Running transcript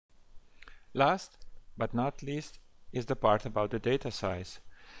Last but not least is the part about the data size.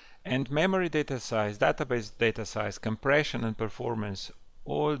 And memory data size, database data size, compression and performance,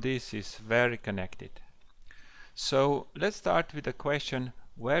 all this is very connected. So let's start with the question,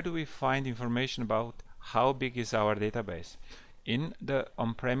 where do we find information about how big is our database? In the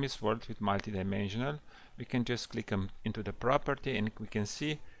on-premise world with multidimensional, we can just click into the property and we can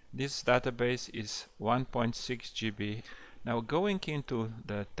see this database is 1.6 GB. Now going into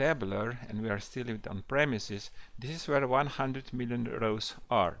the tabular, and we are still on premises, this is where 100 million rows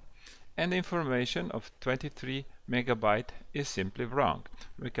are. And the information of 23 megabyte is simply wrong.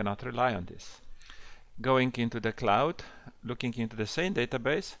 We cannot rely on this. Going into the cloud, looking into the same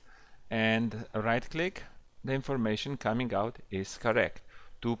database, and right click, the information coming out is correct,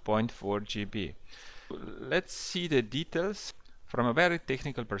 2.4 GB. Let's see the details from a very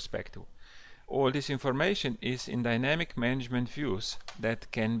technical perspective. All this information is in dynamic management views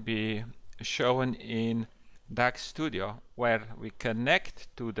that can be shown in DAX Studio, where we connect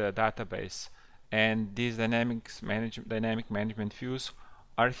to the database, and these dynamic management views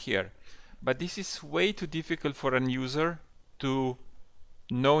are here. But this is way too difficult for a user to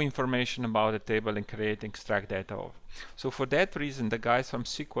know information about a table and create and extract data of. So for that reason, the guys from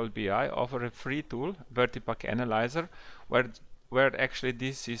SQL BI offer a free tool, VertiPAC Analyzer, where actually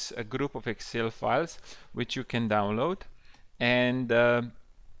this is a group of Excel files which you can download, and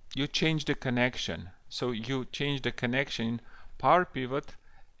you change the connection. So you change the connection in Power Pivot,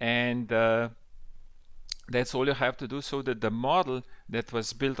 and that's all you have to do, so that the model that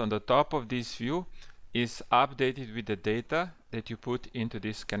was built on the top of this view is updated with the data that you put into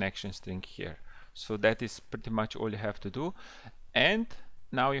this connection string here. So that is pretty much all you have to do, and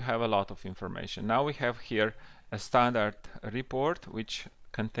now you have a lot of information. Now we have here a standard report which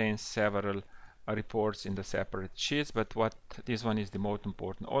contains several reports in the separate sheets, but what this one is the most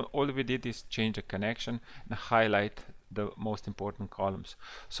important. All we did is change the connection and highlight the most important columns.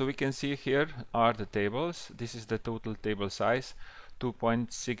 So we can see here are the tables. This is the total table size,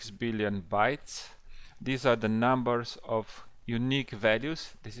 2.6 billion bytes. These are the numbers of unique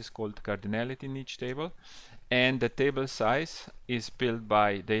values. This is called cardinality in each table, and the table size is built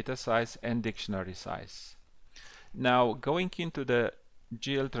by data size and dictionary size. Now going into the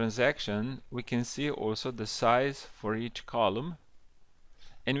GL transaction, we can see also the size for each column,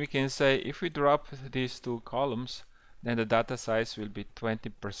 and we can say if we drop these two columns, then the data size will be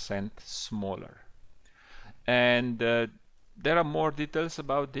 20% smaller. And there are more details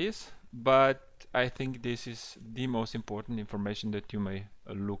about this, but I think this is the most important information that you may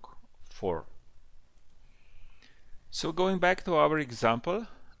look for. So going back to our example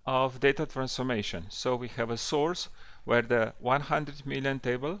of data transformation. So we have a source where the 100 million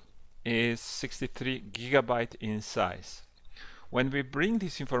table is 63 gigabyte in size. When we bring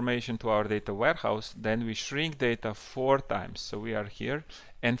this information to our data warehouse, then we shrink data 4 times. So we are here,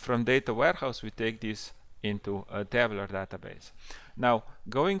 and from data warehouse we take this into a tabular database. Now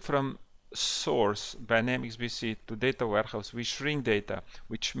going from source Dynamics BC to data warehouse, we shrink data,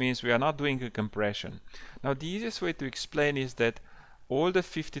 which means we are not doing a compression. Now the easiest way to explain is that all the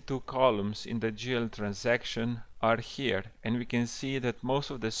 52 columns in the GL transaction are here, and we can see that most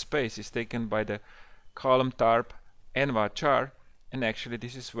of the space is taken by the column tarp and varchar, and actually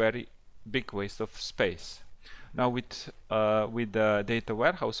this is very big waste of space. Now with the data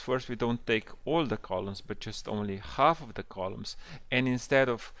warehouse, first we don't take all the columns but just only half of the columns, and instead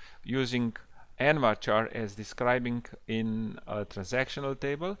of using varchar as describing in a transactional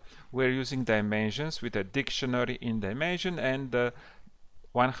table, we're using dimensions with a dictionary in dimension, and the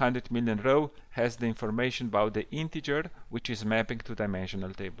 100 million row has the information about the integer which is mapping to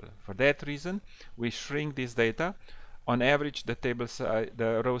dimensional table. For that reason we shrink this data. On average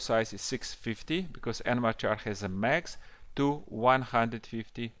the row size is 650 because varchar has a max to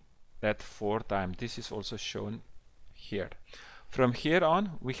 150, that 4 times. This is also shown here. From here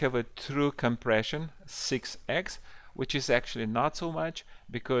on we have a true compression 6x, which is actually not so much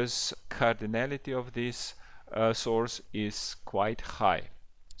because cardinality of this source is quite high.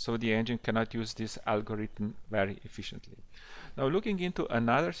 So the engine cannot use this algorithm very efficiently. Now looking into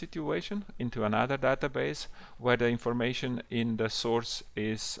another situation, into another database where the information in the source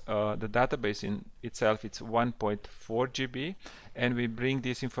is the database in itself, it's 1.4 GB, and we bring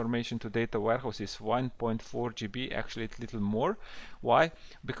this information to data warehouse is 1.4 GB, actually it's a little more. Why?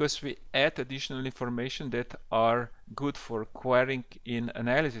 Because we add additional information that are good for querying in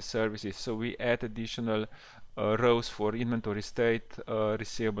analysis services. So we add additional rows for inventory state,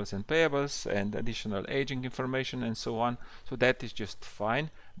 receivables and payables, and additional aging information and so on. So that is just fine.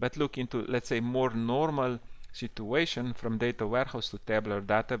 But look into, let's say, more normal situation, from data warehouse to tabular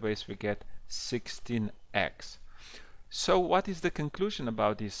database, we get 16x. So what is the conclusion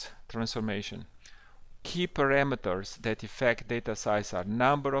about this transformation? Key parameters that affect data size are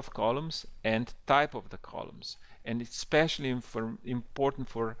number of columns and type of the columns. And especially important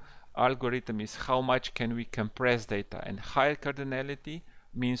for algorithm is how much can we compress data, and higher cardinality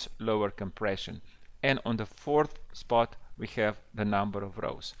means lower compression. And on the fourth spot we have the number of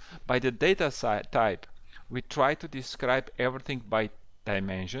rows. By the data type, we try to describe everything by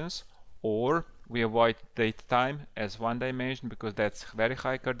dimensions, or we avoid date time as one dimension because that's very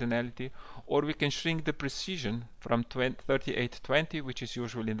high cardinality, or we can shrink the precision from 3820, which is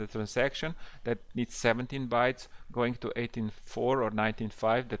usually in the transaction that needs 17 bytes, going to 18.4 or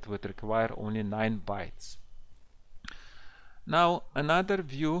 19.5 that would require only 9 bytes. Now another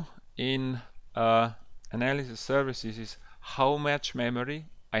view in analysis services is how much memory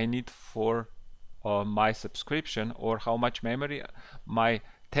I need for my subscription, or how much memory my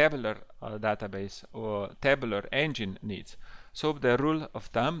tabular database or tabular engine needs. So the rule of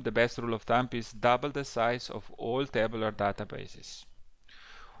thumb, the best rule of thumb, is double the size of all tabular databases.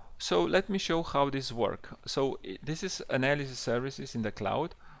 So let me show how this works. So this is analysis services in the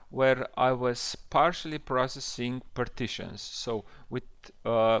cloud, where I was partially processing partitions. So with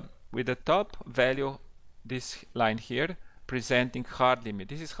the top value, this line here, presenting hard limit.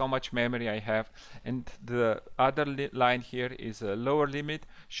 This is how much memory I have, and the other line here is a lower limit,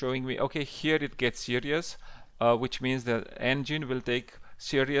 showing me, okay, here it gets serious, which means the engine will take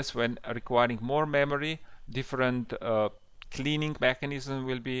serious when requiring more memory. Different cleaning mechanism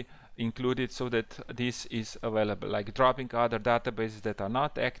will be included so that this is available, like dropping other databases that are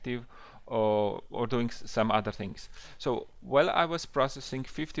not active, or doing some other things. So while I was processing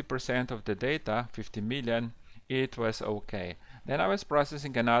 50% of the data, 50 million, it was okay. Then I was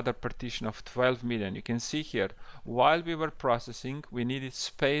processing another partition of 12 million. You can see here, while we were processing, we needed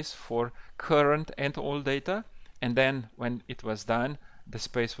space for current and old data, and then when it was done, the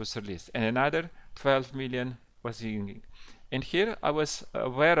space was released, and another 12 million was in. And here I was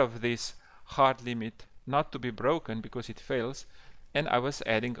aware of this hard limit not to be broken because it fails, and I was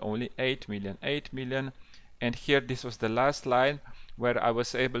adding only 8 million, and here this was the last line where I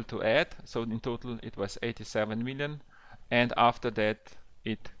was able to add, so in total it was 87 million, and after that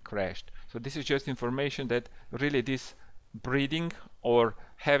it crashed. So this is just information that really this breeding, or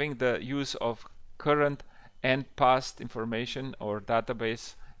having the use of current and past information or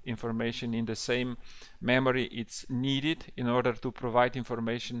database information in the same memory, it's needed in order to provide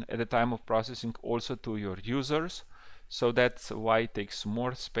information at the time of processing also to your users. So that's why it takes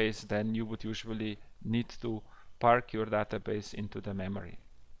more space than you would usually need to park your database into the memory.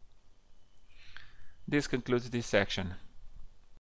 This concludes this section.